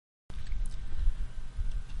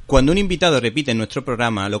Cuando un invitado repite en nuestro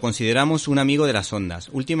programa, lo consideramos un amigo de las ondas.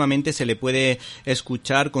 Últimamente se le puede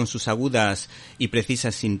escuchar con sus agudas y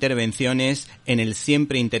precisas intervenciones en el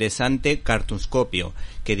siempre interesante Cartunscopio,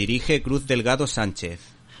 que dirige Cruz Delgado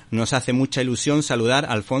Sánchez. Nos hace mucha ilusión saludar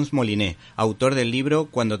a Alphonse Moliné, autor del libro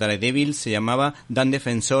Cuando Daredevil se llamaba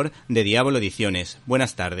Defensor de Diábolo Ediciones.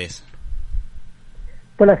 Buenas tardes.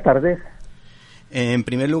 Buenas tardes. En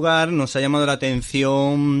primer lugar, nos ha llamado la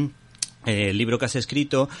atención el libro que has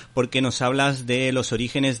escrito porque nos hablas de los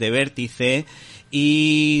orígenes de Vértice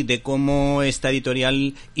y de cómo esta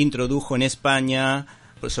editorial introdujo en España,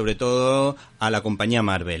 pues sobre todo, a la compañía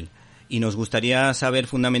Marvel. Y nos gustaría saber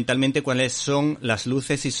fundamentalmente cuáles son las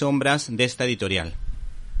luces y sombras de esta editorial.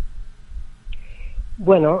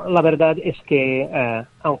 Bueno, la verdad es que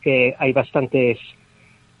aunque hay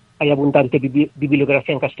abundante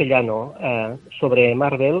bibliografía en castellano sobre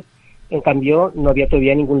Marvel, en cambio no había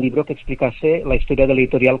todavía ningún libro que explicase la historia de la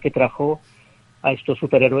editorial que trajo a estos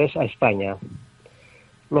superhéroes a España.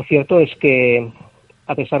 Lo cierto es que,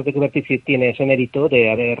 a pesar de que Vértice tiene ese mérito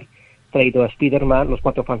de haber traído a Spider-Man, los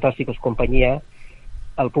Cuatro Fantásticos, compañía,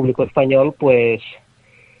 al público español, pues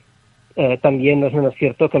también no es menos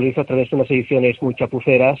cierto que lo hizo a través de unas ediciones muy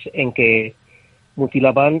chapuceras en que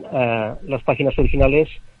mutilaban las páginas originales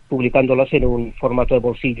publicándolas en un formato de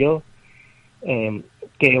bolsillo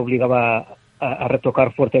que obligaba a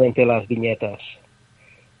retocar fuertemente las viñetas.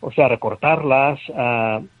 O sea, recortarlas,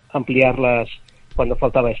 a ampliarlas cuando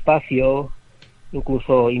faltaba espacio,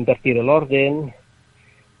 incluso invertir el orden,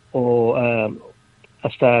 o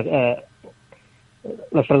hasta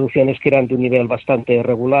las traducciones que eran de un nivel bastante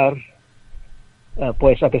regular.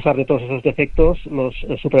 Pues a pesar de todos esos defectos, los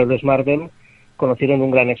superhéroes Marvel conocieron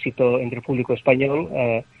un gran éxito entre el público español,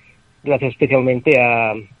 gracias especialmente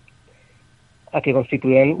a que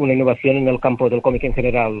constituyen una innovación en el campo del cómic en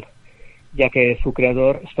general, ya que su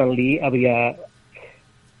creador, Stan Lee, había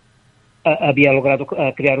logrado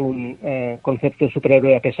crear un concepto de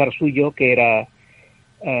superhéroe a pesar suyo, que era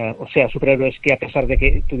superhéroes que a pesar de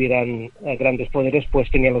que tuvieran grandes poderes, pues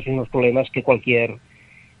tenían los mismos problemas que cualquier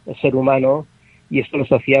ser humano, y esto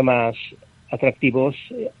los hacía más atractivos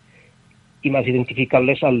y más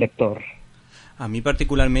identificables al lector. A mí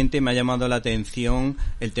particularmente me ha llamado la atención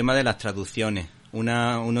el tema de las traducciones.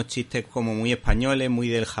 Unos chistes como muy españoles, muy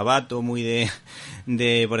del jabato, muy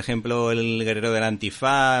de por ejemplo, el guerrero del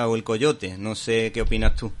antifaz o el coyote. No sé qué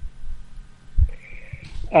opinas tú.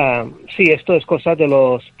 Sí, esto es cosa de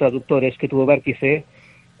los traductores que tuvo Vértice,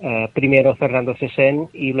 primero Fernando Sesen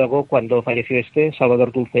y luego, cuando falleció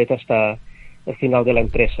Salvador Dulcet, hasta el final de la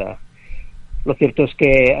empresa. Lo cierto es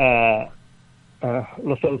que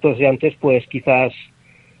los traductores de antes pues quizás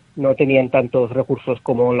no tenían tantos recursos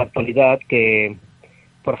como en la actualidad, que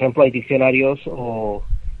por ejemplo hay diccionarios o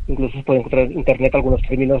incluso se puede encontrar en internet algunos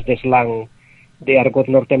términos de slang de argot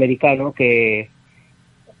norteamericano que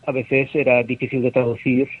a veces era difícil de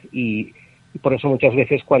traducir y por eso muchas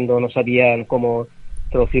veces cuando no sabían cómo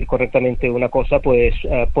traducir correctamente una cosa pues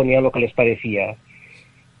ponían lo que les parecía.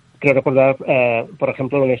 Creo recordar por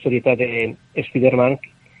ejemplo una historieta de Spider-Man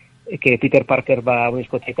que Peter Parker va a una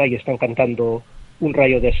discoteca y están cantando Un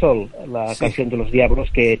rayo de sol, la canción de los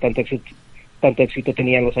Diablos que tanto éxito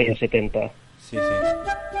tenía en los años 70. Sí.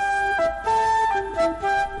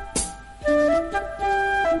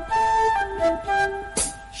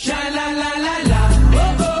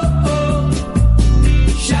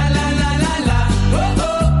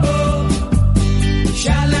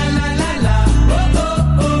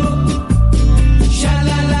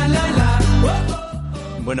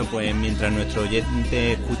 Bueno, pues mientras nuestro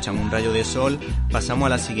oyente escuchan Un rayo de sol, pasamos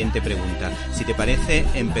a la siguiente pregunta. Si te parece,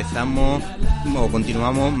 empezamos o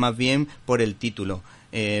continuamos más bien por el título.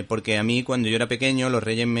 Porque a mí, cuando yo era pequeño, los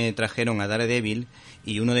Reyes me trajeron a Daredevil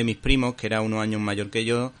y uno de mis primos, que era unos años mayor que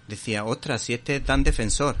yo, decía, ostras, si este es tan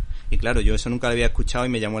Defensor. Y claro, yo eso nunca lo había escuchado y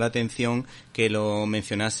me llamó la atención que lo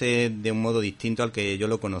mencionase de un modo distinto al que yo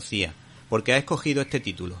lo conocía. ¿Por qué has escogido este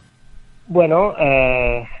título? Bueno,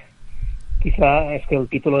 quizá es que el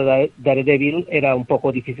título de Daredevil era un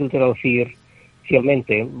poco difícil de traducir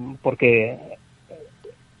fielmente, porque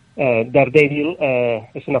Daredevil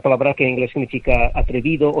es una palabra que en inglés significa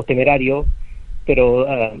atrevido o temerario, pero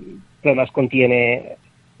además contiene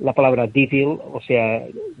la palabra devil, o sea,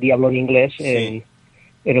 diablo en inglés, en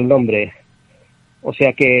el nombre. O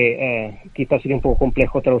sea que quizás sería un poco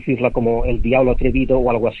complejo traducirla como el diablo atrevido o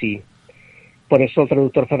algo así. Por eso el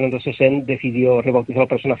traductor Fernando Sesen decidió rebautizar al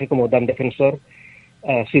personaje como Dan Defensor,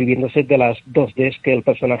 sirviéndose de las 2 Ds que el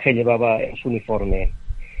personaje llevaba en su uniforme.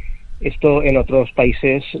 Esto en otros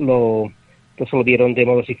países lo resolvieron de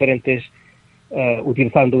modos diferentes,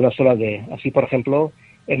 utilizando una sola D. Así, por ejemplo,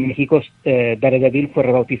 En México, Daredevil fue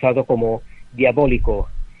rebautizado como Diabólico,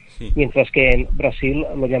 sí. Mientras que en Brasil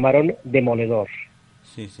lo llamaron Demoledor.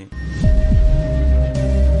 Sí, sí.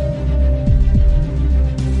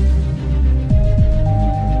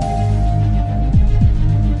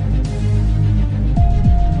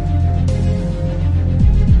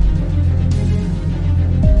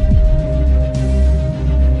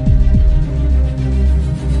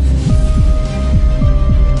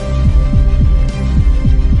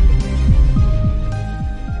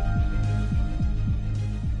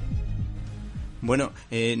 Bueno,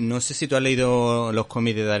 no sé si tú has leído los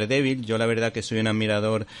cómics de Daredevil. Yo la verdad que soy un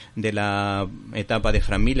admirador de la etapa de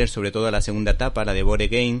Frank Miller, sobre todo la segunda etapa, la de Born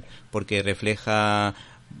Again, porque refleja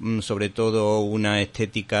sobre todo una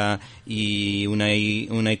estética y una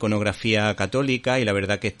iconografía católica, y la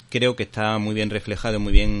verdad que creo que está muy bien reflejado,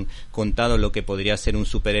 muy bien contado lo que podría ser un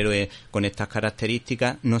superhéroe con estas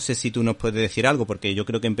características. No sé si tú nos puedes decir algo, porque yo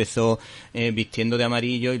creo que empezó vistiendo de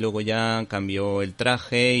amarillo y luego ya cambió el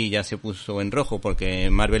traje y ya se puso en rojo, porque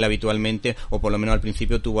Marvel habitualmente, o por lo menos al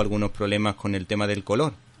principio, tuvo algunos problemas con el tema del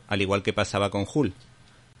color, al igual que pasaba con Hulk.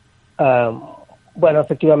 Bueno,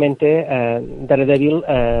 efectivamente, Daredevil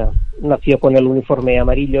nació con el uniforme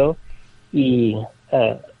amarillo y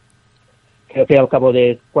creo que al cabo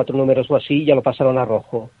de 4 números o así ya lo pasaron a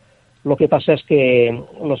rojo. Lo que pasa es que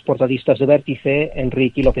los portadistas de Vértice,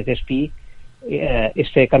 Enrique y López Espí,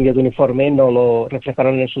 este cambio de uniforme no lo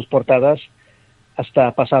reflejaron en sus portadas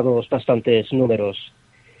hasta pasados bastantes números.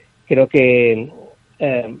 Creo que,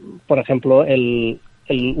 por ejemplo, el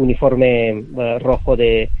uniforme rojo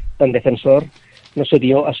de Defensor no se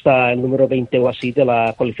dio hasta el número 20 o así de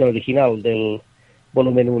la colección original del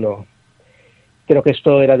volumen 1. Creo que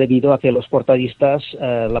esto era debido a que los portadistas,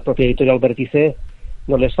 la propia editorial Vértice,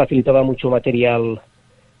 no les facilitaba mucho material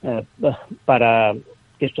para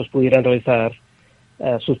que estos pudieran realizar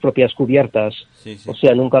sus propias cubiertas. Sí, sí. O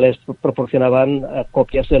sea, nunca les proporcionaban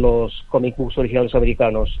copias de los comic books originales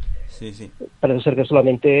americanos. Sí, sí. Parece ser que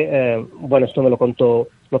solamente, bueno, esto me lo contó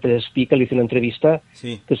López Espí, que le hizo una entrevista,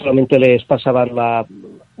 Sí. que solamente les pasaban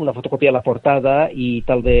una fotocopia de la portada y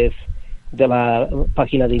tal vez de la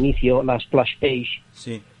página de inicio, la splash page.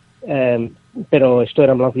 Sí. Pero esto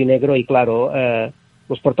era en blanco y negro y claro,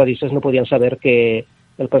 los portadistas no podían saber que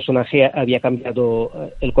el personaje había cambiado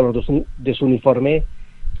el color de su uniforme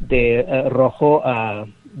de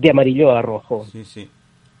amarillo a rojo. Sí, sí.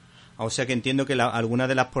 O sea que entiendo que algunas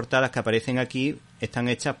de las portadas que aparecen aquí están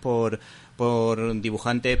hechas por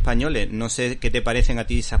dibujantes españoles. No sé qué te parecen a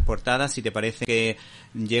ti esas portadas, si te parece que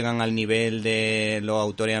llegan al nivel de los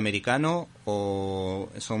autores americanos o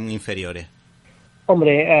son inferiores.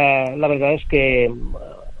 Hombre, la verdad es que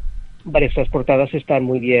varias de las portadas están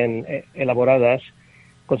muy bien elaboradas.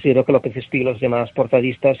 Considero que López Espí y los demás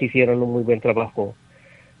portadistas hicieron un muy buen trabajo.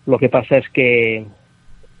 Lo que pasa es que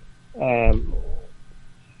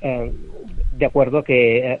de acuerdo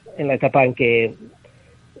que en la etapa en que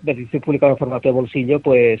Vértice publicaba en formato de bolsillo,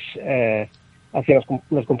 pues hacía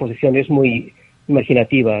unas composiciones muy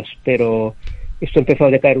imaginativas, pero esto empezó a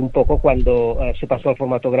decaer un poco cuando se pasó al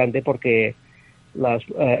formato grande, porque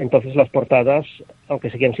entonces las portadas, aunque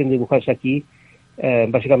seguían siendo dibujadas aquí,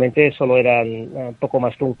 básicamente solo eran poco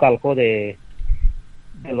más que un calco de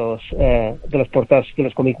las portadas de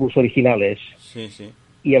los comic books originales. Sí, sí.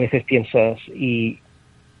 Y a veces piensas, ¿y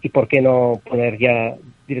por qué no poner ya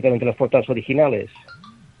directamente las portadas originales?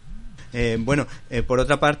 Por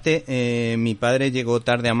otra parte, mi padre llegó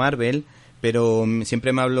tarde a Marvel, pero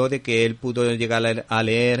siempre me habló de que él pudo llegar a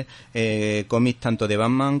leer cómics tanto de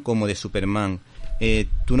Batman como de Superman.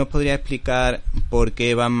 ¿Tú nos podrías explicar por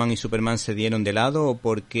qué Batman y Superman se dieron de lado o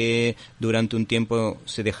por qué durante un tiempo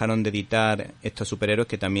se dejaron de editar estos superhéroes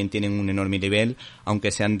que también tienen un enorme nivel,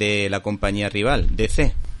 aunque sean de la compañía rival,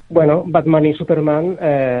 DC? Bueno, Batman y Superman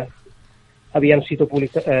habían sido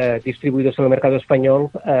distribuidos en el mercado español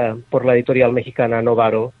por la editorial mexicana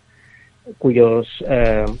Novaro, cuyos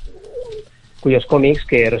cómics,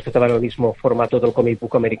 que respetaban el mismo formato del comic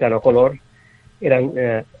book americano a color,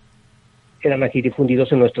 eran aquí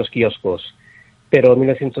difundidos en nuestros kioscos. Pero en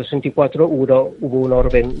 1964 hubo una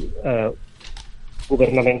orden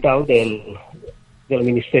gubernamental del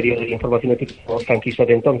Ministerio de Información y Turismo franquista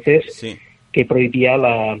de entonces, sí, que prohibía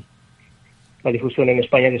la difusión en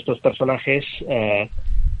España de estos personajes,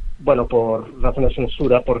 por razones de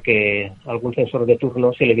censura, porque algún censor de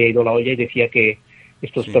turno se le había ido la olla y decía que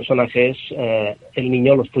estos personajes, el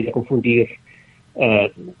niño los podía confundir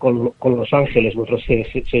con los ángeles, nuestros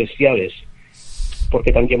celestiales,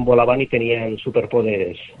 porque también volaban y tenían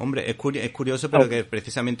superpoderes. Hombre, es curioso, pero que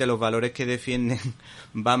precisamente los valores que defienden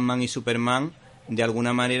Batman y Superman de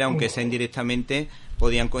alguna manera, aunque sea indirectamente,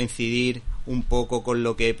 podían coincidir un poco con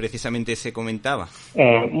lo que precisamente se comentaba.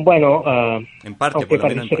 En parte, aunque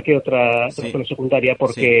parece ser que otra razón secundaria,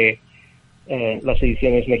 porque las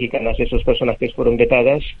ediciones mexicanas de esos personajes fueron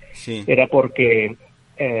vetadas, era porque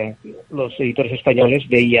los editores españoles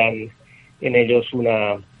veían en ellos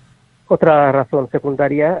una... Otra razón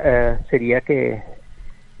secundaria sería que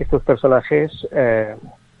estos personajes,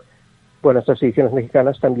 estas ediciones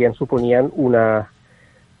mexicanas también suponían una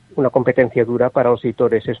competencia dura para los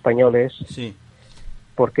editores españoles,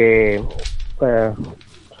 porque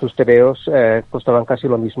sus tebeos costaban casi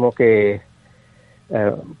lo mismo que,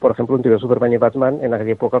 por ejemplo, un tebeo de Superman y Batman en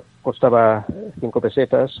aquella época costaba 5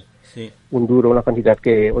 pesetas, un duro, una cantidad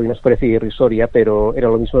que hoy nos parece irrisoria, pero era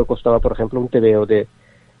lo mismo que costaba, por ejemplo, un tebeo de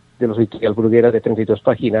los editorial Bruguera de 32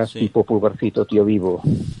 páginas, tipo Pulgarcito, Tío Vivo.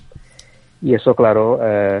 Y eso, claro,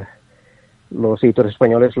 los editores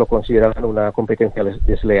españoles lo consideraban una competencia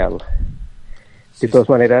desleal. De todas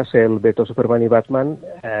maneras, el veto Superman y Batman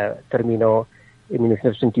terminó en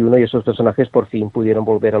 1961 y esos personajes por fin pudieron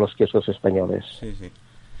volver a los kioscos españoles.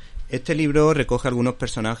 Este libro recoge algunos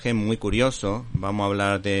personajes muy curiosos. Vamos a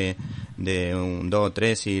hablar de un 2 o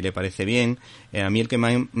 3 si le parece bien. A mí el que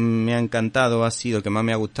más me ha encantado el que más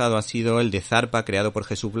me ha gustado ha sido el de Zarpa, creado por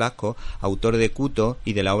Jesús Blasco, autor de Cuto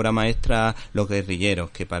y de la obra maestra Los guerrilleros,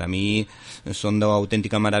 que para mí son dos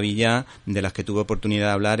auténticas maravillas de las que tuve oportunidad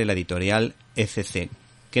de hablar en la editorial ECC.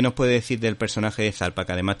 ¿Qué nos puede decir del personaje de Zarpa,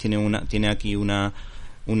 que además tiene aquí una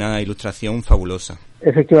ilustración fabulosa?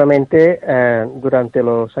 Efectivamente, durante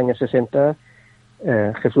los años 60,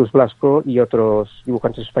 Jesús Blasco y otros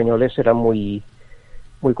dibujantes españoles eran muy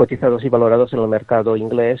cotizados y valorados en el mercado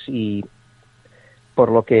inglés, y por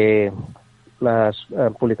lo que las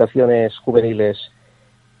publicaciones juveniles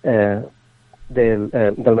del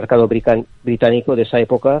mercado británico de esa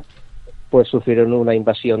época pues sufrieron una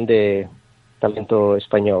invasión de talento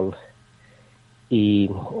español. Y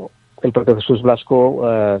el propio Jesús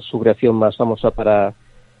Blasco, su creación más famosa para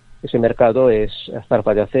ese mercado es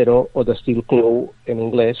Zarpa de Acero, o The Steel Claw en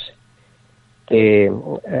inglés, que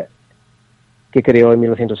creó en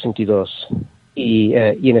 1962. Y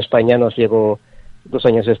en España nos llegó 2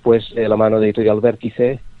 años después de la mano de Editorial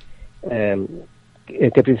Vértice,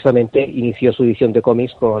 que precisamente inició su edición de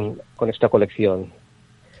cómics con esta colección.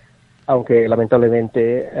 Aunque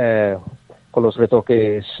lamentablemente con los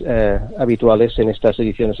retoques habituales en estas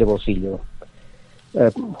ediciones de bolsillo.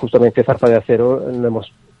 Justamente Zarpa de Acero no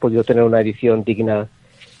hemos podido tener una edición digna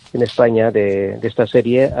en España de esta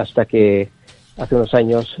serie hasta que hace unos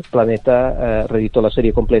años Planeta reeditó la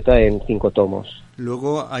serie completa en 5 tomos.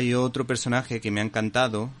 Luego hay otro personaje que me ha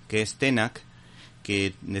encantado, que es Tenac,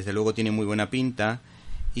 que desde luego tiene muy buena pinta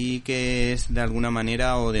y que es de alguna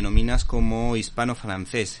manera o denominas como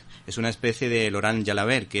hispano-francés. Es una especie de Laurent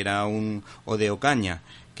Jalabert, que era o de Ocaña,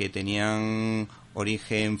 que tenían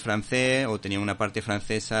origen francés o tenían una parte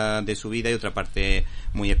francesa de su vida y otra parte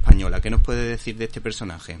muy española. ¿Qué nos puede decir de este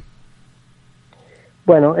personaje?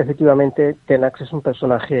 Bueno, efectivamente, Tenax es un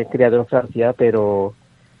personaje creado en Francia, pero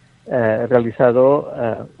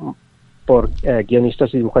realizado por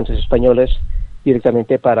guionistas y dibujantes españoles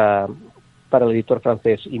directamente para el editor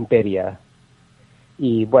francés Imperia.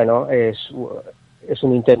 Y bueno, es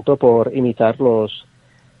un intento por imitar los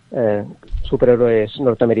superhéroes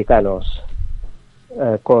norteamericanos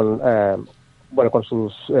con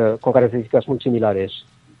características muy similares,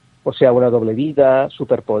 o sea, una doble vida,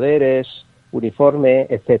 superpoderes, uniforme,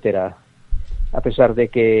 etcétera. A pesar de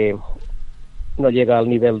que no llega al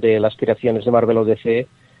nivel de las creaciones de Marvel o DC,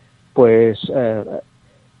 pues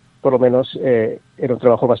por lo menos era un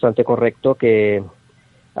trabajo bastante correcto, que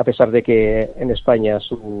a pesar de que en España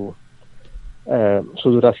su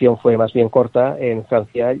duración fue más bien corta, en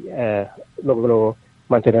Francia logró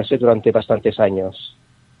mantenerse durante bastantes años.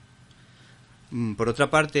 Por otra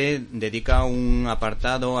parte, dedica un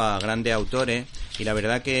apartado a grandes autores, y la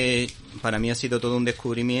verdad que para mí ha sido todo un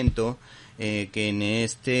descubrimiento que en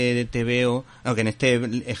este TVO, aunque en este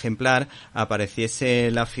ejemplar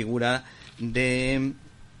apareciese la figura de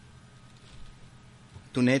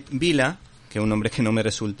Tunet Vila, que es un nombre que no me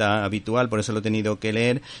resulta habitual, por eso lo he tenido que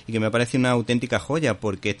leer, y que me parece una auténtica joya,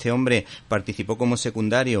 porque este hombre participó como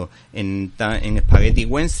secundario en Spaghetti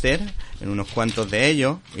Western, en unos cuantos de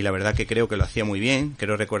ellos, y la verdad que creo que lo hacía muy bien.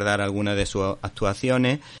 Quiero recordar algunas de sus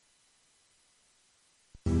actuaciones.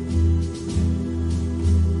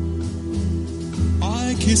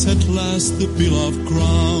 I kiss at last the beloved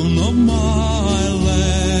crown of my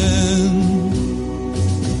land,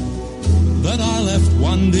 that I left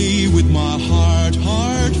one day with my heart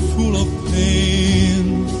full of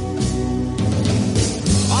pain.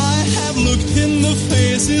 I have look in the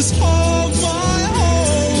faces of my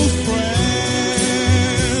old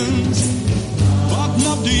friends. But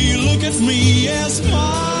now do you look at me as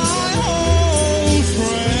my old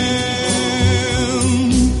friend?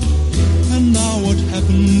 And now what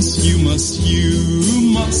happens, you must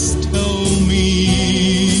tell me.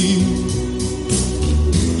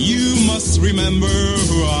 You must remember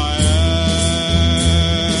who I am.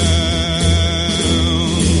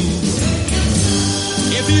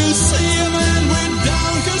 If you see a man with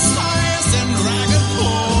downcast eyes and ragged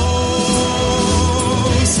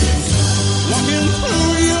clothes walking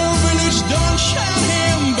through your village, don't shout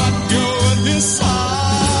him, but go at his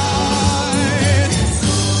side.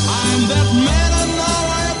 I'm that man, and now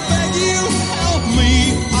I beg you, help me.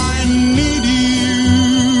 I need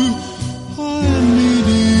you. I need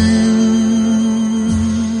you.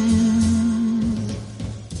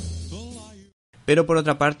 Pero por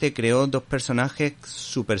otra parte creó dos personajes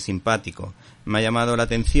súper simpáticos. Me ha llamado la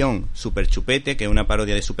atención Super Chupete, que es una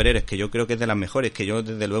parodia de superhéroes que yo creo que es de las mejores, que yo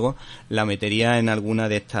desde luego la metería en alguna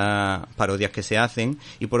de estas parodias que se hacen.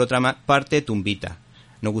 Y por otra parte Tumbita.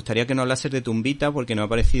 Nos gustaría que nos hablases de Tumbita porque nos ha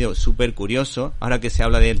parecido súper curioso, ahora que se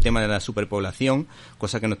habla del tema de la superpoblación,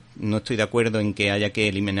 cosa que no estoy de acuerdo en que haya que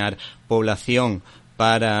eliminar población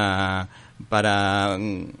para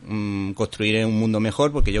construir un mundo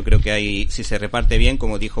mejor, porque yo creo que si se reparte bien,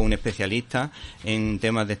 como dijo un especialista en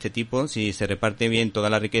temas de este tipo, si se reparte bien toda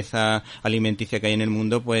la riqueza alimenticia que hay en el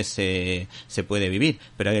mundo, pues se puede vivir.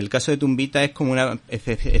 Pero el caso de Tumbita es como una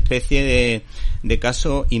especie de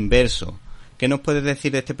caso inverso. ¿Qué nos puedes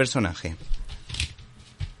decir de este personaje?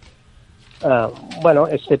 Bueno,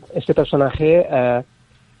 este personaje,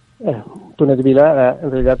 Túnez Vila, en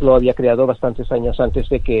realidad lo había creado bastantes años antes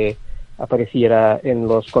de que apareciera en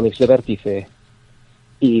los cómics de Vértice.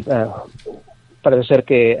 Y parece ser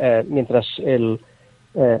que mientras él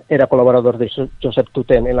era colaborador de Josep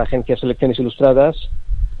Tutén en la agencia Lectores Ilustradas,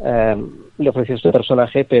 le ofreció este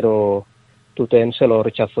personaje, pero Tutén se lo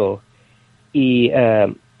rechazó. Y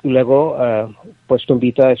luego, pues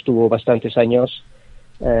Tumbita estuvo bastantes años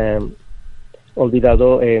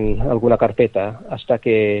olvidado en alguna carpeta, hasta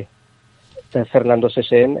que Fernando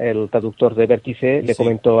Sesen, el traductor de Vértice, le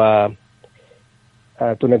comentó a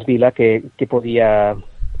Túnez Vila que podía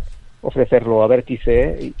ofrecerlo a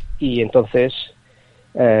Vértice, y entonces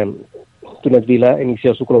Túnez Vila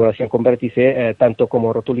inició su colaboración con Vértice, tanto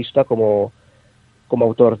como rotulista como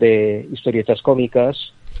autor de historietas cómicas.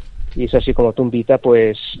 Y es así como Tumbita,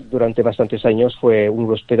 pues durante bastantes años fue un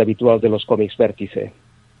huésped habitual de los cómics Vértice.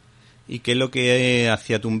 ¿Y qué es lo que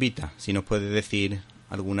hacía Tumbita? Si nos puedes decir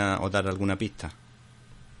o dar alguna pista.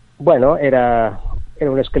 Bueno, era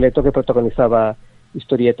un esqueleto que protagonizaba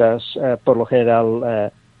historietas por lo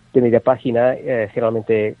general de media página,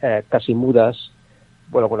 generalmente casi mudas.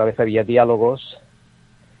 Bueno, alguna vez había diálogos.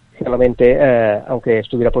 Generalmente, aunque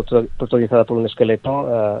estuviera protagonizada por un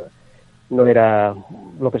esqueleto, no era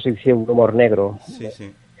lo que se dice un humor negro. Sí,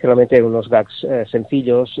 sí. Generalmente unos gags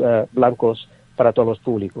sencillos, blancos, para todos los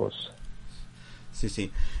públicos. Sí, sí.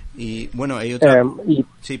 Y bueno, hay otra... y,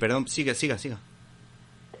 sí, perdón, siga.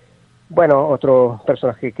 Bueno, otro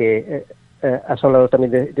personaje que... has hablado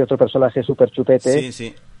también de otro personaje, Super Chupete. Sí,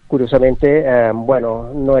 sí. Curiosamente,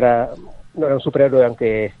 bueno, no era un superhéroe,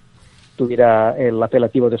 aunque tuviera el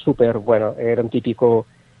apelativo de super. Bueno, era un típico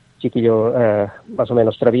chiquillo más o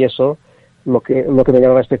menos travieso. Lo que me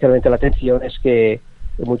llamaba especialmente la atención es que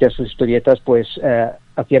en muchas de sus historietas pues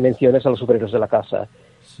hacía menciones a los superhéroes de la casa.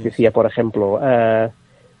 Sí. Decía, por ejemplo,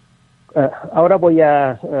 ahora voy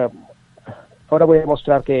a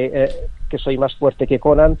mostrar que soy más fuerte que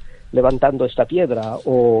Conan levantando esta piedra,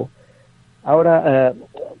 o ahora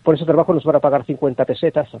por ese trabajo nos van a pagar 50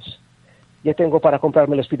 pesetas. Ya tengo para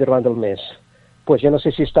comprarme el Spider-Man del mes. Pues yo no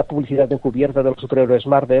sé si esta publicidad encubierta de los superhéroes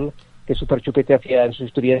Marvel que Super Chupete hacía en sus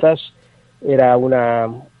historietas era una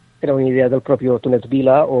idea del propio Túnez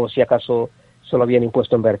Vila, o si acaso se lo habían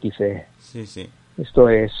impuesto en Vértice. Sí, sí. Esto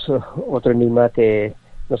es otro enigma que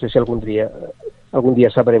no sé si algún día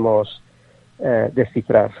sabremos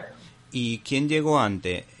descifrar. ¿Y quién llegó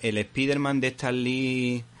antes? ¿El Spider-Man de Stan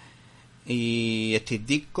Lee y Steve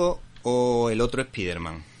Ditko o el otro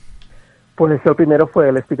Spider-Man? Pues el primero fue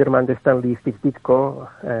el Spider-Man de Stan Lee y Steve Ditko,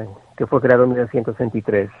 que fue creado en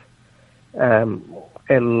 1963.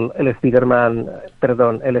 El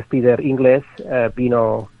Spider inglés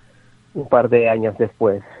vino un par de años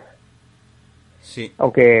después. Sí.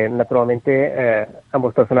 Aunque naturalmente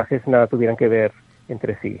ambos personajes nada tuvieran que ver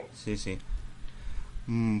entre sí. Sí, sí.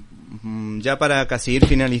 Ya para casi ir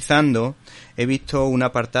finalizando, he visto un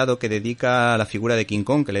apartado que dedica a la figura de King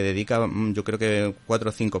Kong, que le dedica yo creo que 4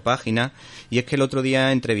 o 5 páginas, y es que el otro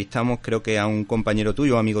día entrevistamos creo que a un compañero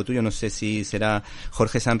tuyo, amigo tuyo, no sé si será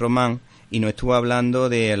Jorge San Román, y nos estuvo hablando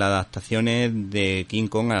de las adaptaciones de King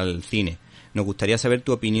Kong al cine. Nos gustaría saber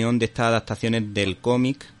tu opinión de estas adaptaciones del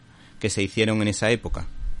cómic que se hicieron en esa época.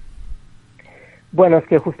 Bueno, es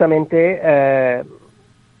que justamente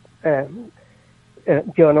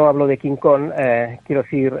yo no hablo de King Kong, quiero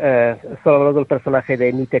decir, solo hablo del personaje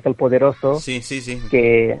de Mitek el Poderoso, sí.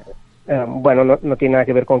 que, bueno, no tiene nada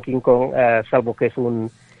que ver con King Kong, salvo que es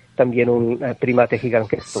también un primate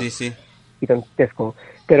gigantesco, gigantesco.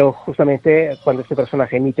 Pero justamente cuando este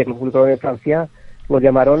personaje Mitek lo publicaron en Francia, lo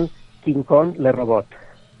llamaron King Kong le Robot.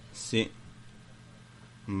 Sí,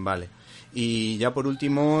 vale. Y ya por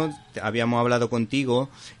último, habíamos hablado contigo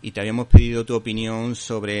y te habíamos pedido tu opinión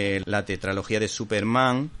sobre la tetralogía de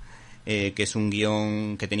Superman, que es un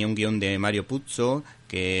guión, que tenía un guión de Mario Puzo,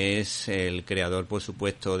 que es el creador, por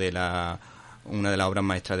supuesto, de una de las obras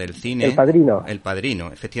maestras del cine. El Padrino. El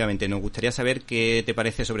Padrino, efectivamente. Nos gustaría saber qué te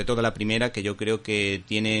parece, sobre todo la primera, que yo creo que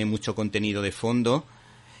tiene mucho contenido de fondo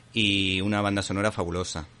y una banda sonora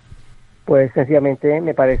fabulosa. Pues sencillamente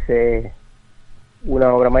me parece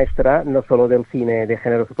una obra maestra, no solo del cine de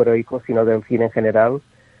género superheroico, sino del cine en general.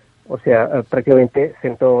 O sea, prácticamente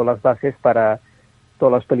sentó las bases para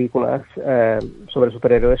todas las películas sobre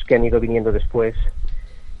superhéroes que han ido viniendo después.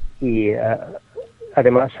 Y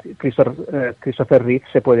además, Christopher Reeve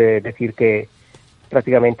se puede decir que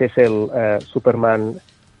prácticamente es el Superman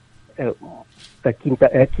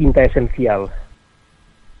quinta esencial.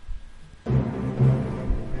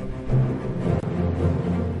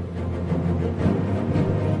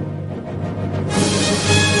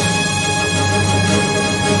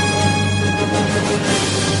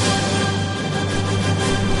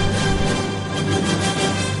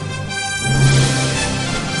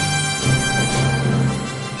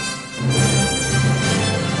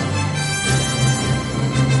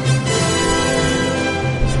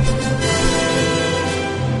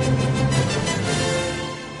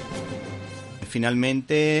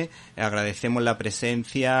 Finalmente, agradecemos la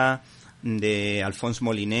presencia de Alphonse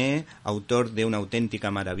Moliné, autor de una auténtica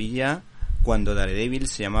maravilla, Cuando Daredevil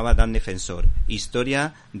se llamaba Defensor,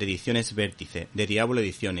 Historia de Ediciones Vértice, de Diábolo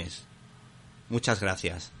Ediciones. Muchas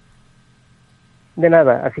gracias. De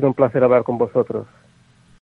nada, ha sido un placer hablar con vosotros.